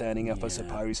Beefcake turning up? I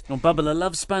suppose. Or Bubba the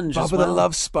Love Sponge. Bubba the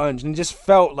Love Sponge, and it just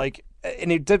felt like,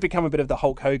 and it did become a bit of the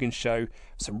Hulk Hogan show.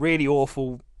 Some really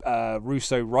awful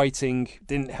Russo writing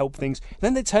didn't help things.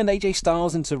 Then they turned AJ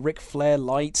Styles into Ric Flair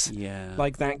Light,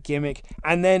 like that gimmick.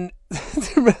 And then,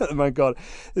 oh my God,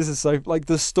 this is so, like,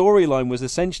 the storyline was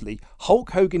essentially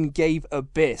Hulk Hogan gave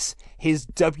Abyss his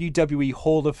WWE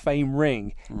Hall of Fame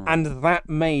ring, and that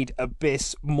made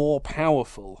Abyss more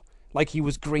powerful, like he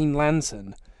was Green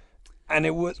Lantern. And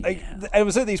it was it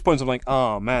was at these points I'm like,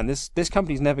 oh man, this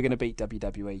company's never going to beat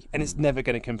WWE, and it's never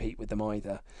going to compete with them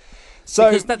either.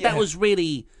 So because that was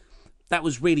really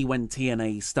when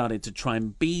TNA started to try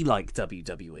and be like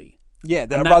WWE. Yeah,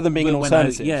 rather than being an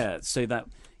alternative.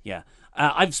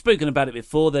 I've spoken about it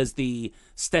before. There's the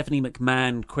Stephanie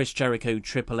McMahon, Chris Jericho,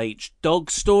 Triple H dog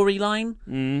storyline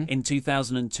in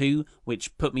 2002,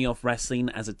 which put me off wrestling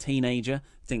as a teenager.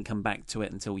 Didn't come back to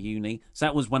it until uni. So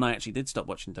that was when I actually did stop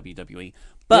watching WWE.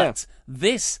 But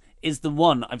this is the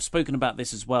one, I've spoken about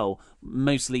this as well,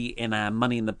 mostly in our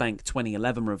Money in the Bank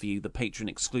 2011 review, the Patreon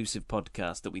exclusive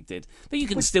podcast that we did, that you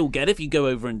can still get if you go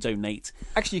over and donate.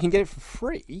 Actually, you can get it for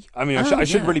free. I mean, I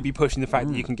should really be pushing the fact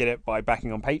that you can get it by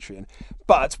backing on Patreon.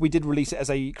 But we did release it as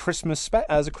a Christmas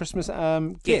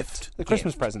gift, the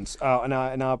Christmas presents in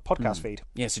our podcast feed.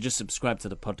 Yeah, so just subscribe to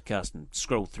the podcast and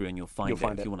scroll through and you'll find it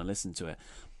if you want to listen to it.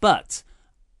 But...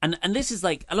 And this is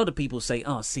like, a lot of people say,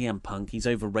 oh, CM Punk, he's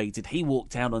overrated. He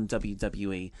walked out on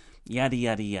WWE, yada,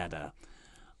 yada, yada.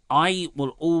 I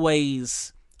will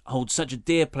always hold such a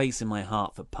dear place in my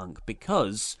heart for Punk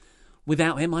because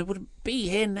without him, I wouldn't be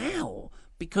here now.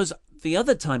 Because the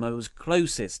other time I was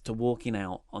closest to walking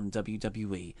out on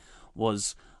WWE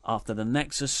was after the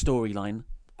Nexus storyline.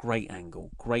 Great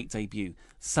angle, great debut.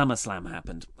 SummerSlam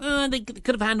happened. They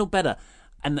could have handled better.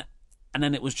 And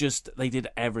then it was just, they did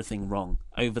everything wrong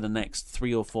over the next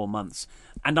 3 or 4 months.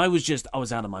 And I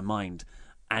was out of my mind.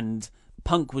 And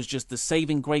Punk was just the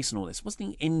saving grace in all this. Wasn't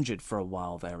he injured for a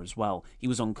while there as well? He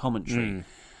was on commentary.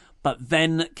 But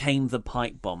then came the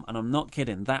pipe bomb. And I'm not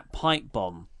kidding. That pipe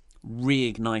bomb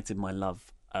reignited my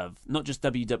love of not just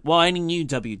WWE. Well, I only knew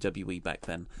WWE back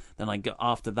then. Then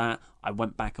after that, I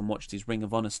went back and watched his Ring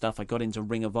of Honor stuff. I got into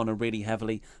Ring of Honor really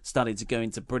heavily. Started to go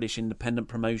into British independent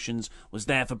promotions. Was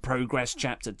there for Progress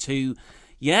Chapter 2.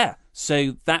 Yeah,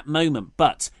 so that moment,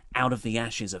 but out of the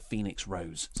ashes of Phoenix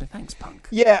rose. So thanks, Punk.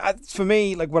 Yeah, for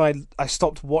me, like when I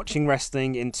stopped watching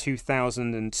wrestling in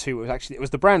 2002, it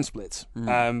was the brand split,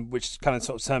 which kind of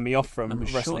sort of turned me off from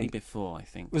wrestling. Shortly before, I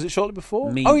think. Was it shortly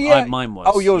before? Mine was.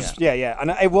 Oh, yours, yeah. And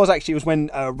it was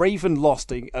when Raven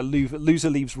lost a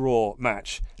loser leaves Raw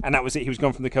match, and that was it. He was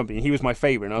gone from the company, and he was my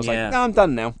favourite. And I was like, no, I'm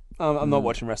done now. I'm not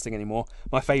watching wrestling anymore.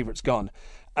 My favourite's gone.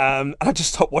 And I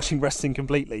just stopped watching wrestling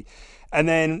completely. And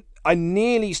then I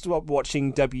nearly stopped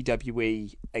watching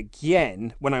WWE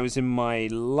again when I was in my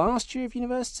last year of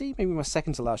university, maybe my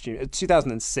second to last year,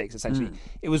 2006 essentially.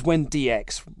 It was when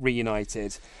DX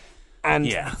reunited.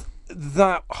 And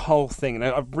that whole thing, and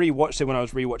I've rewatched it when I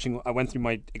was rewatching, I went through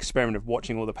my experiment of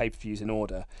watching all the pay-per-views in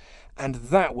order, and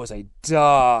that was a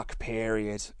dark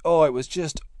period. Oh, it was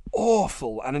just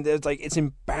awful, and it's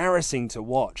embarrassing to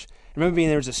watch. I remember being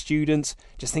there as a student,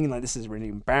 just thinking like, this is really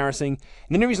embarrassing. And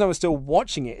the only reason I was still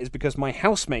watching it is because my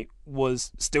housemate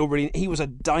was still he was a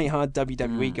diehard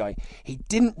WWE guy. He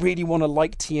didn't really want to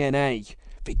like TNA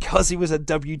because he was a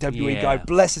WWE guy.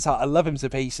 Bless his heart, I love him to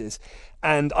pieces.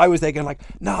 And I was there going like,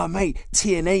 nah, mate,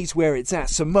 TNA's where it's at.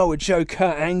 Samoa Joe,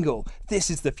 Kurt Angle. This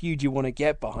is the feud you want to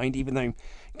get behind, even though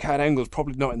Kurt Angle's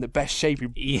probably not in the best shape.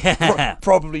 He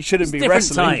probably shouldn't be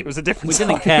wrestling. Time. It was a different time.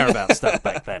 We didn't care about stuff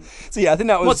back then. So yeah, I think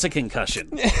that was... What's a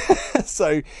concussion?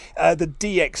 So the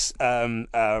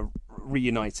DX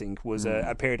reuniting was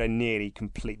a period I nearly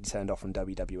completely turned off from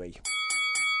WWE.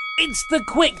 It's the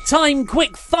quick time,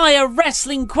 quick fire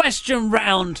wrestling question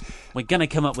round. We're going to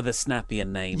come up with a snappier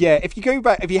name. Yeah, if you go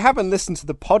back, if you haven't listened to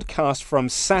the podcast from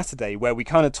Saturday where we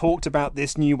kind of talked about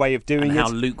this new way of doing and it. how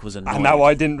Luke was annoyed. And how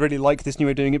I didn't really like this new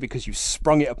way of doing it because you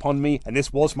sprung it upon me and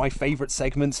this was my favourite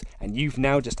segment and you've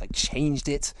now just changed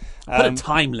it. Put a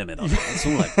time limit on it. That's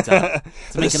all I've done.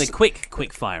 To make it a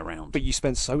quick fire round. But you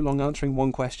spent so long answering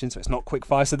one question, so it's not quick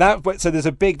fire. So there's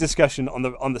a big discussion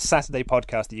on the Saturday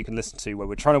podcast that you can listen to where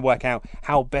we're trying to work out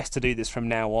how best to do this from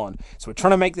now on. So we're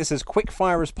trying to make this as quick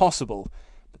fire as possible,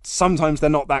 but sometimes they're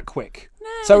not that quick. No,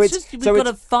 so we've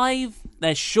got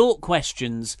they're short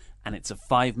questions and it's a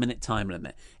 5-minute time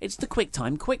limit. It's the quick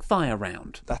time, quick fire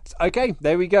round. That's okay,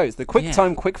 there we go. It's the quick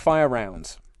time, quick fire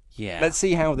round. Yeah. Let's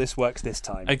see how this works this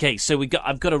time. Okay, so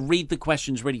I've got to read the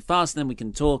questions really fast, and then we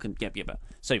can talk and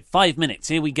So 5 minutes,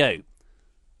 here we go.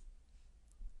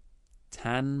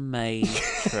 Tanmay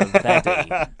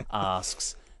Trivedi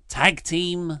asks, tag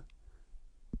team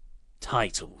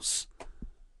titles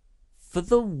for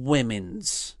the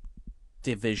women's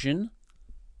division,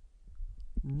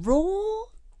 Raw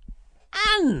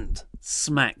and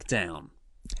SmackDown.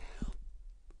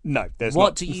 No, there's not.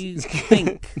 What do you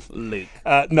think, Luke?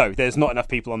 No, there's not enough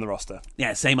people on the roster.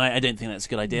 Yeah, same. I don't think that's a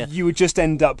good idea. You would just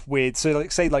end up with,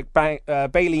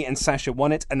 Bayley and Sasha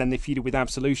won it, and then they feuded with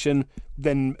Absolution.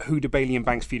 Then who do Bayley and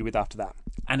Banks feud with after that?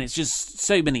 And it's just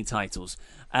so many titles.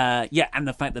 And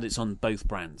the fact that it's on both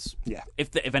brands. Yeah.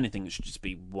 If anything, it should just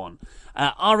be one.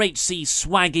 RHC,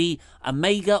 Swaggy,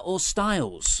 Omega, or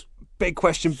Styles? Big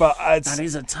question, but that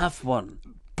is a tough one.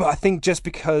 But I think just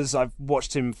because I've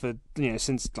watched him for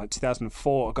since like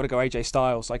 2004, I've got to go AJ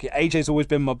Styles. Like AJ's always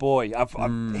been my boy.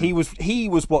 He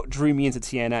was what drew me into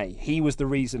TNA. He was the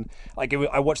reason. Like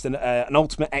I watched an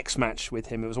Ultimate X match with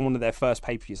him. It was on one of their first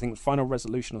pay-per-views. I think it was Final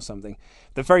Resolution or something.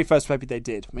 The very first pay-per-view they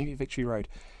did, maybe Victory Road.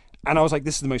 And I was like,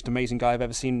 this is the most amazing guy I've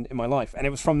ever seen in my life. And it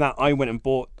was from that I went and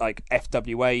bought like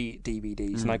FWA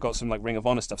DVDs and I got some like Ring of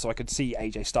Honor stuff so I could see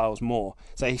AJ Styles more.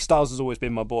 So Styles has always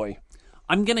been my boy.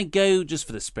 I'm going to go, just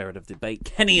for the spirit of debate,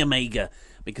 Kenny Omega,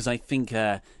 because I think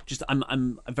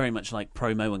I'm very much like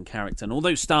promo and character. And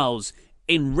although Styles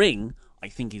in ring, I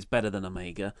think he's better than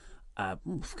Omega.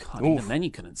 Even then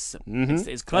you couldn't.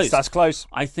 It's close. That's close.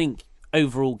 I think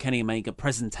overall Kenny Omega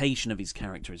presentation of his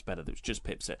character is better. That just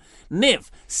pips it. Niv,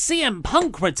 CM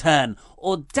Punk return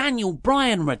or Daniel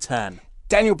Bryan return?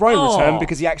 Daniel Bryan return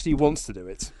because he actually wants to do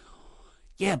it.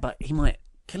 Yeah, but he might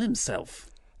kill himself.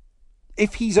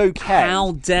 If he's okay.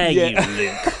 How dare you,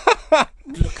 Luke?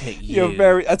 Look at you.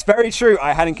 That's very true.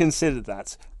 I hadn't considered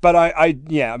that. But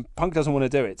Punk doesn't want to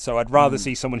do it, so I'd rather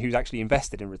see someone who's actually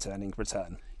invested in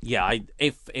return. Yeah,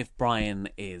 if Brian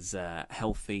is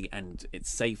healthy and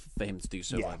it's safe for him to do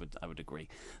so, I would agree.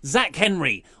 Zach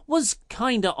Henry was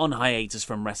kinda on hiatus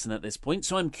from wrestling at this point,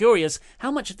 so I'm curious how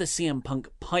much of the CM Punk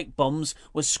pipe bombs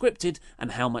was scripted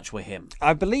and how much were him.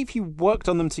 I believe he worked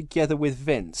on them together with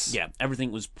Vince. Yeah,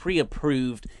 everything was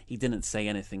pre-approved. He didn't say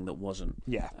anything that wasn't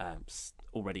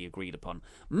already agreed upon.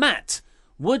 Matt,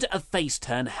 would a face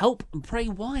turn help Bray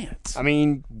Wyatt? I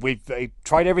mean, we've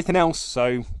tried everything else,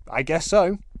 so I guess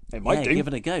so. It might do. Give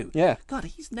it a go. Yeah. God,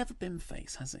 he's never been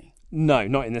face, has he? No,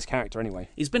 not in this character anyway.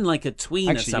 He's been like a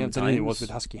tweener sometimes. Actually, he was with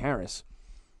Husky Harris.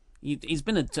 He's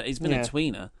been a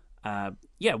tweener.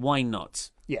 Why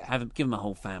not? Yeah. Give him a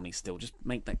whole family still. Just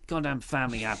make that goddamn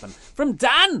family happen. From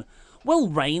Dan! Will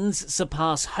Reigns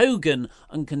surpass Hogan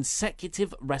on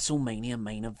consecutive WrestleMania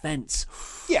main events?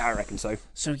 Yeah, I reckon so.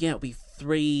 So, it'll be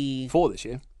 4 this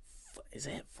year. Is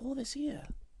it 4 this year?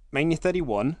 Mania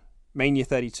 31, Mania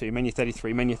 32, Mania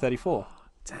 33, Mania 34.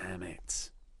 Damn it.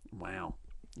 Wow.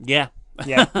 Yeah.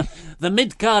 Yeah. The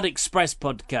Midcard Express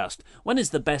podcast. When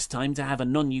is the best time to have a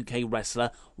non-UK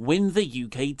wrestler win the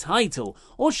UK title?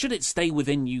 Or should it stay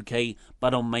within UK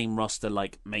but on main roster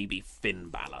like maybe Finn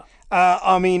Balor?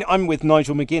 I mean, I'm with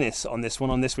Nigel McGuinness on this one,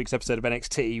 on this week's episode of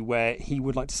NXT, where he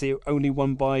would like to see it only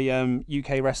won by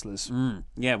UK wrestlers.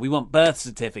 Yeah, we want birth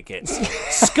certificates.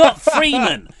 Scott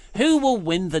Freeman, who will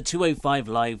win the 205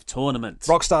 Live tournament?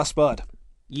 Rockstar Spud.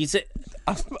 You say,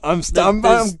 I'm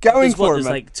going for him. There's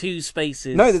like 2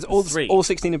 spaces. No, there's three. all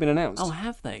 16 have been announced. Oh,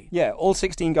 have they? Yeah, all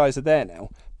 16 guys are there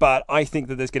now. But I think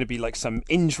that there's going to be like some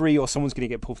injury or someone's going to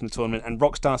get pulled from the tournament, and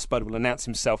Rockstar Spud will announce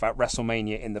himself at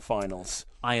WrestleMania in the finals.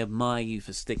 I admire you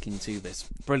for sticking to this.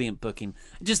 Brilliant booking.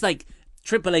 Just like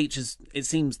Triple H it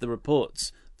seems the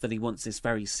reports that he wants this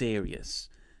very serious.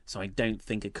 So I don't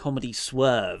think a comedy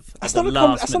swerve. That's not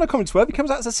a comedy swerve. He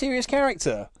comes out as a serious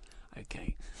character.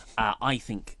 Okay. I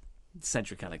think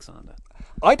Cedric Alexander.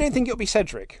 I don't think it'll be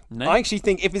Cedric. No? I actually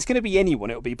think if it's going to be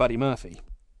anyone, it'll be Buddy Murphy.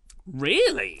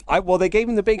 Really? Well, they gave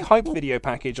him the big hype video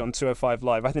package on 205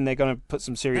 Live. I think they're going to put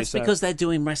some serious... That's because they're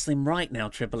doing wrestling right now.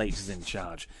 Triple H is in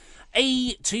charge.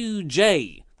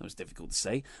 A2J. That was difficult to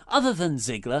say. Other than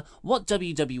Ziggler, what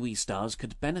WWE stars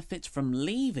could benefit from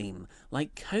leaving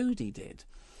like Cody did?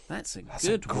 That's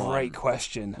a great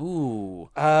question. Ooh.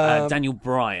 Daniel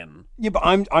Bryan. Yeah, but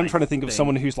I'm trying to think of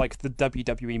someone who's like the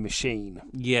WWE machine.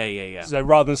 Yeah. So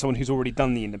rather than someone who's already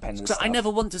done the independent stuff. I never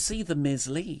want to see The Miz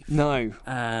leave. No.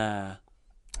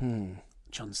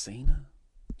 John Cena?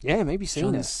 Yeah, maybe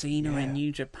Cena. John Cena in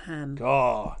New Japan.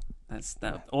 God. That's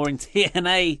that. Or in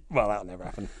TNA. Well, that'll never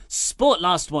happen.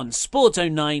 Last one. Sport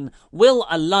 09. Will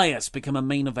Elias become a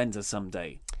main eventer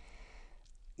someday?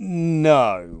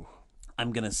 No.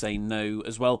 I'm going to say no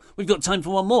as well. We've got time for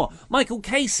one more. Michael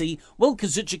Casey, will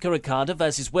Kazuchika Okada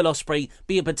versus Will Ospreay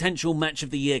be a potential match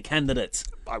of the year candidate?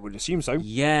 I would assume so.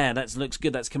 Yeah, that looks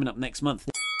good. That's coming up next month.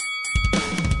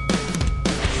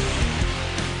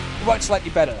 Right,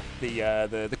 slightly better.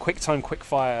 The quick time, quick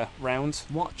fire round.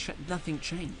 What? Nothing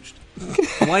changed.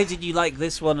 Why did you like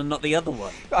this one and not the other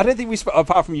one? I don't think we,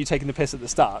 apart from you taking the piss at the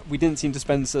start, we didn't seem to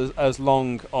spend as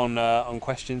long on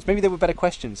questions. Maybe there were better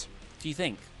questions. Do you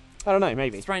think? I don't know,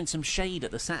 maybe. Throwing some shade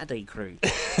at the Saturday crew.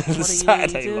 The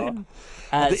Saturday lot.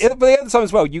 But the other time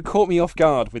as well, you caught me off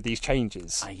guard with these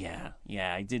changes. Yeah,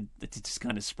 I did just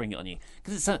kind of spring it on you.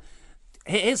 Because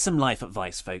here's some life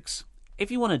advice, folks.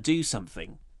 If you want to do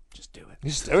something, just do it.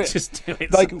 Just do it. Just do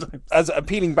it. Like, as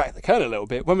peeling back the curtain a little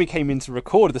bit, when we came in to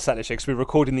record the Saturday show, because we're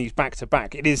recording these back to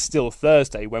back, it is still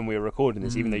Thursday when we're recording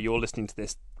this, even though you're listening to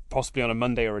this possibly on a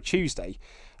Monday or a Tuesday.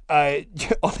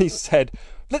 Ollie said,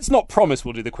 let's not promise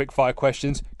we'll do the quick fire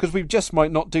questions because we just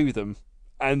might not do them.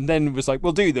 And then it was like,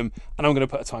 we'll do them, and I'm going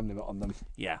to put a time limit on them.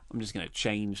 Yeah, I'm just going to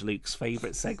change Luke's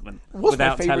favourite segment. What's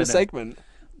without my favourite telling him. segment?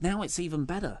 Now it's even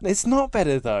better. It's not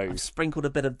better, though. I've sprinkled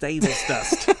a bit of Davis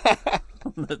dust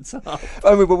on the top.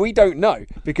 I mean, but we don't know,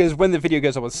 because when the video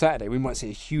goes up on Saturday, we might see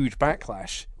a huge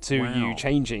backlash to you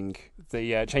changing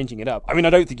it up. I mean,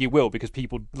 I don't think you will, because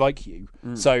people like you,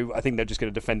 so I think they're just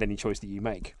going to defend any choice that you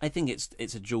make. I think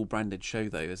it's a dual-branded show,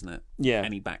 though, isn't it? Yeah.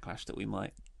 Any backlash that we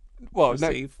might... Well, no,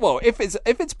 if it's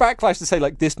backlash to say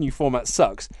like this new format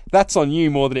sucks, that's on you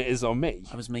more than it is on me.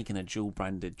 I was making a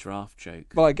dual-branded draft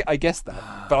joke. Well, I guess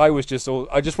that, but I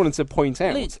just wanted to point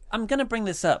out. Luke, I'm going to bring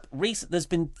this up. There's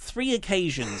been 3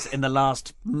 occasions in the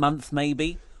last month,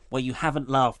 maybe, where you haven't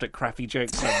laughed at crappy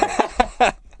jokes.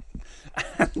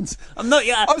 And I'm not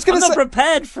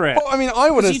prepared for it. Well, I mean,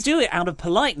 I want to. You do it out of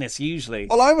politeness usually.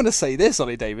 Well, I want to say this,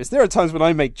 Ollie Davis. There are times when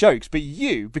I make jokes, but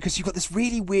because you've got this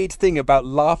really weird thing about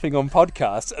laughing on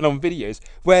podcasts and on videos,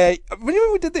 where when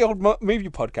we did the old movie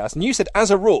podcast, and you said,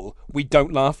 as a rule, we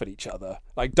don't laugh at each other.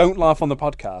 Like, don't laugh on the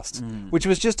podcast, which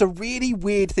was just a really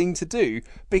weird thing to do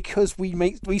because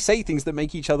we say things that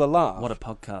make each other laugh. What a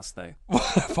podcast, though!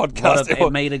 What a podcast!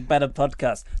 It made a better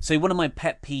podcast. So one of my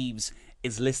pet peeves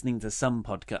is listening to some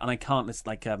podcast, and I can't listen.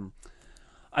 Like, a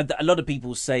lot of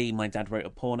people say My Dad Wrote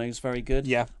a Porno is very good.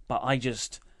 Yeah, but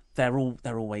they're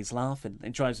always laughing.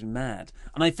 It drives me mad.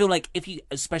 And I feel like if you,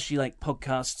 especially like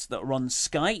podcasts that are on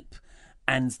Skype,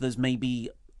 and there's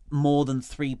maybe more than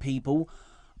 3 people,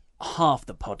 half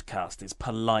the podcast is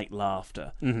polite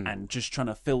laughter and just trying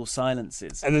to fill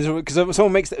silences. And because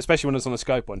someone makes it, especially when it's on a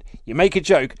Skype one, you make a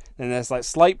joke, then there's like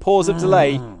slight pause of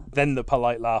delay, then the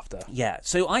polite laughter. Yeah,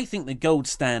 so I think the gold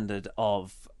standard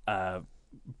of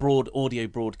audio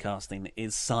broadcasting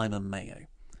is Simon Mayo,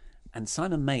 and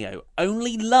Simon Mayo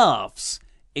only laughs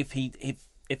if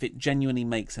it genuinely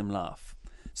makes him laugh.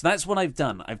 So that's what I've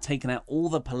done. I've taken out all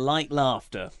the polite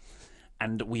laughter.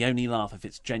 And we only laugh if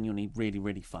it's genuinely really,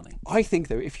 really funny. I think,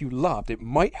 though, if you laughed, it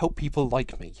might help people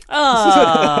like me.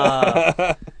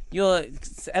 You're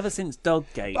ever since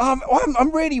Doggate.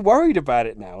 I'm really worried about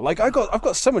it now. Like I've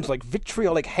got so much like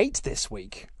vitriolic hate this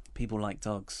week. People like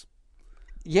dogs.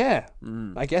 Yeah,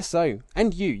 I guess so.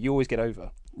 And you always get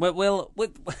over. Well,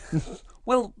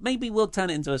 maybe we'll turn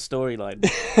it into a storyline.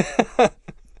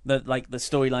 The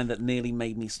storyline that nearly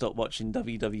made me stop watching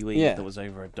WWE that was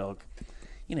over a dog.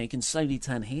 You know, you can slowly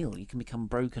turn heel. You can become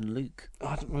Broken Luke.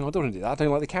 I don't want to do that. I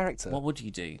don't like the character. What would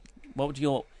you do? What would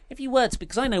if you were to?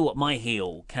 Because I know what my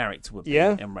heel character would be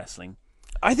in wrestling.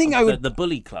 I think I would. The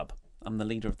Bully Club. I'm the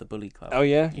leader of the Bully Club. Oh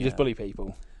yeah, you just bully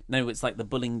people. No, it's like the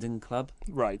Bullingdon Club.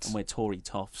 Right. And we're Tory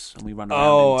Toffs, and we run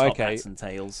around in top hats and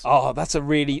tails. Oh, that's a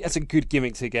good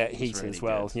gimmick to get heat really as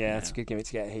well. Yeah, it's a good gimmick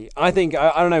to get heat. I think,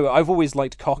 I don't know, I've always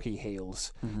liked cocky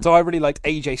heels. So I really liked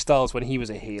AJ Styles when he was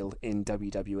a heel in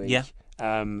WWE. Yeah.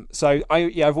 So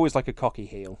I've always liked a cocky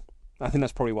heel. I think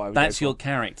that's probably why I would That's your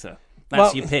character.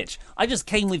 That's your pitch. I just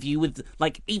came with you with,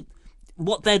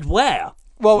 what they'd wear.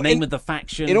 Well, name of the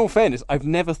faction. In all fairness, I've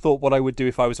never thought what I would do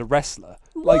if I was a wrestler.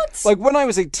 What? Like when I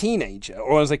was a teenager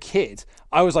or as a kid,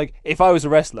 I was like, if I was a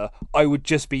wrestler, I would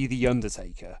just be the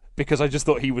Undertaker because I just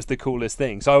thought he was the coolest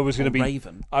thing. So I was going to be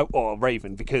Raven. Or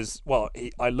Raven because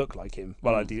I look like him.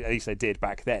 Well, at least I did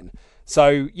back then.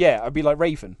 So yeah, I'd be like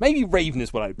Raven. Maybe Raven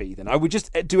is what I'd be then. I would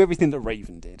just do everything that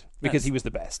Raven did because he was the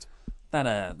best.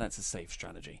 That's a safe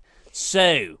strategy.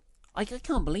 So I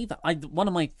can't believe that. One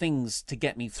of my things to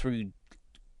get me through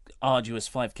arduous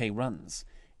 5k runs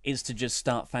is to just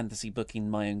start fantasy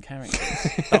booking my own characters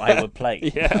that I would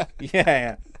play. Yeah. Do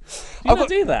you not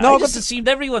do that? No, I just assumed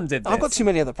everyone did this. I've got too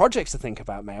many other projects to think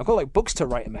about, mate. I've got like books to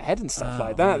write in my head and stuff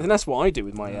like that. And that's what I do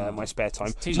with my my spare time.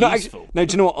 It's too useful. Do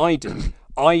you know what I do?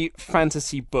 I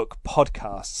fantasy book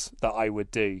podcasts that I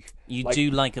would do. You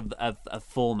do like a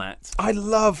format. I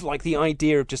love like the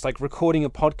idea of just like recording a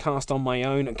podcast on my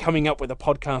own and coming up with a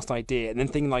podcast idea and then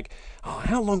thinking like, oh,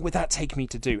 how long would that take me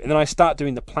to do? And then I start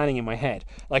doing the planning in my head.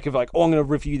 Like I'm going to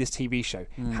review this TV show.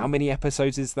 How many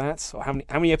episodes is that? Or how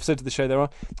many episodes of the show there are?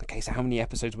 Okay, so how many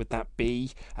episodes would that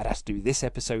be? I'd have to do this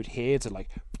episode here to like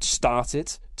start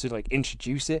it, to like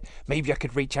introduce it. Maybe I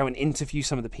could reach out and interview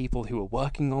some of the people who are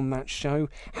working on that show.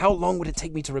 How long would it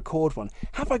take me to record one?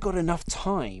 Have I got enough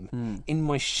time in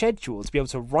my schedule to be able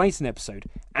to write an episode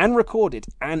and record it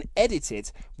and edit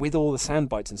it with all the sound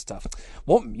bites and stuff?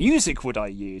 What music would I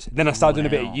use? Then I start doing a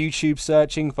bit of YouTube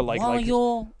searching for while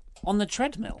you're on the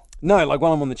treadmill. No, like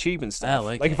while I'm on the tube and stuff. Oh,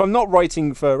 okay. Like if I'm not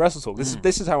writing for Wrestle Talk,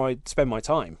 this is how I spend my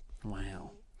time.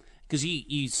 Wow. Because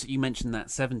you mentioned that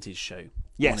 70s show.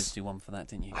 Yes. You wanted to do one for that,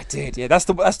 didn't you? I did, yeah. That's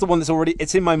the one that's already...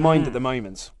 It's in my mind at the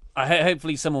moment.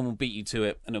 Hopefully someone will beat you to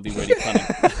it, and it'll be really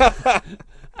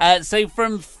funny. So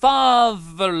from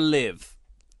Farverliv,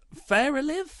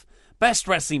 Best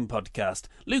Wrestling Podcast.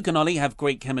 Luke and Ollie have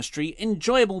great chemistry,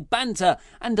 enjoyable banter,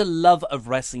 and a love of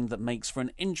wrestling that makes for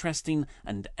an interesting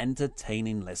and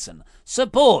entertaining listen.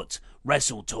 Support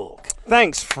Wrestle Talk.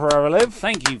 Thanks, Farverliv.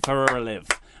 Thank you,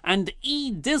 Farverliv. And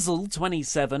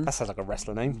eDizzle27. That sounds like a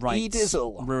wrestler name. Writes,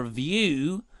 eDizzle.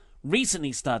 Review.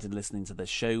 Recently started listening to the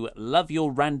show. Love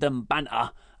your random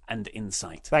banter and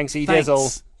insight. Thanks,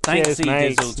 eDizzle. Thanks,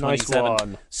 Cheers, eDizzle27. Nice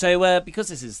one. So, because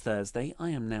this is Thursday, I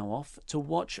am now off to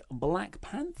watch Black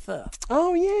Panther.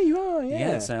 Oh, yeah, you are,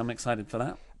 yeah. So I'm excited for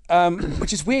that.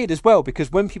 Which is weird as well,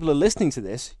 because when people are listening to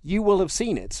this, you will have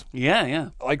seen it. Yeah.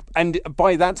 And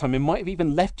by that time, it might have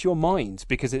even left your mind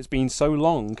because it's been so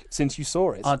long since you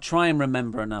saw it. I'll try and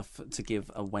remember enough to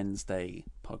give a Wednesday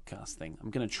podcast thing.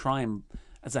 I'm going to try and,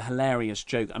 as a hilarious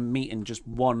joke, I'm meeting just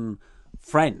one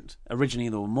friend. Originally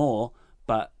there were more,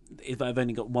 but if I've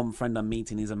only got one friend I'm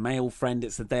meeting, he's a male friend.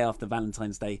 It's the day after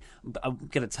Valentine's Day. I'm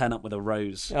going to turn up with a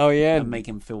rose. Oh, yeah. And make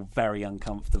him feel very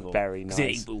uncomfortable. Very nice.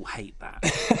 He will hate that.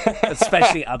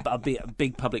 Especially, I'll be at a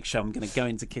big public show. I'm going to go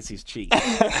in to kiss his cheek.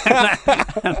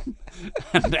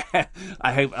 and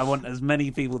I want as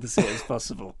many people to see it as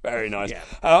possible. Very nice. Yeah.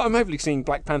 I'm hopefully seeing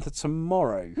Black Panther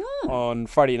tomorrow on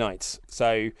Friday nights.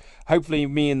 So hopefully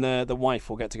me and the wife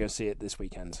will get to go see it this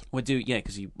weekend. We'll do, yeah,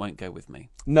 because you won't go with me.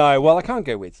 No, well, I can't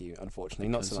go with you, unfortunately.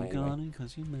 Not tonight.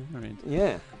 Because you're married.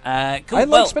 Yeah. Cool. I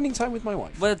like spending time with my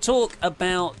wife. We'll talk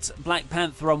about Black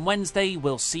Panther on Wednesday.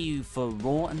 We'll see you for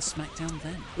Raw and SmackDown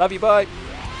then. Love you, bye.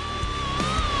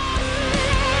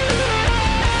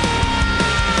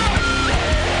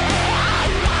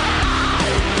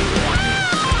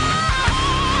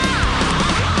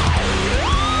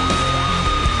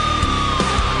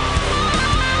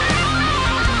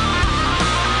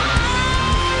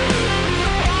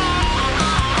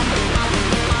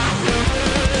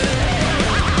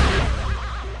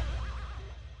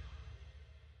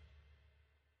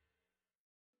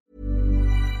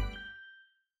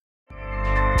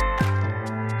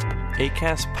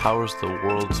 Acast powers the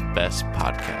world's best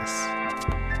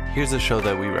podcasts. Here's a show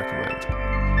that we recommend.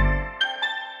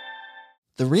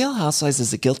 The Real Housewives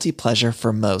is a guilty pleasure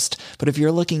for most, but if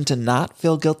you're looking to not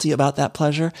feel guilty about that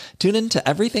pleasure, tune in to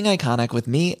Everything Iconic with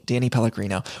me, Danny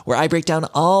Pellegrino, where I break down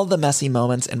all the messy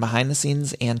moments and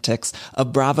behind-the-scenes antics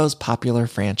of Bravo's popular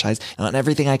franchise. And on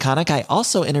Everything Iconic, I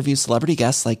also interview celebrity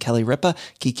guests like Kelly Ripa,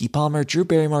 Keke Palmer, Drew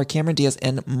Barrymore, Cameron Diaz,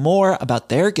 and more about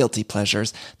their guilty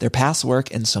pleasures, their past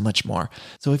work, and so much more.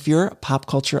 So if you're pop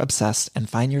culture obsessed and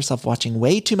find yourself watching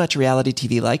way too much reality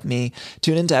TV like me,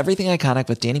 tune in to Everything Iconic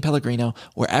with Danny Pellegrino,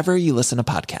 wherever you listen to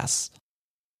podcasts.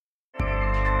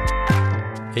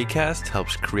 Acast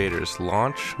helps creators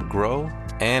launch, grow,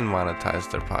 and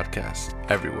monetize their podcasts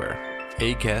everywhere.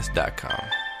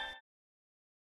 Acast.com.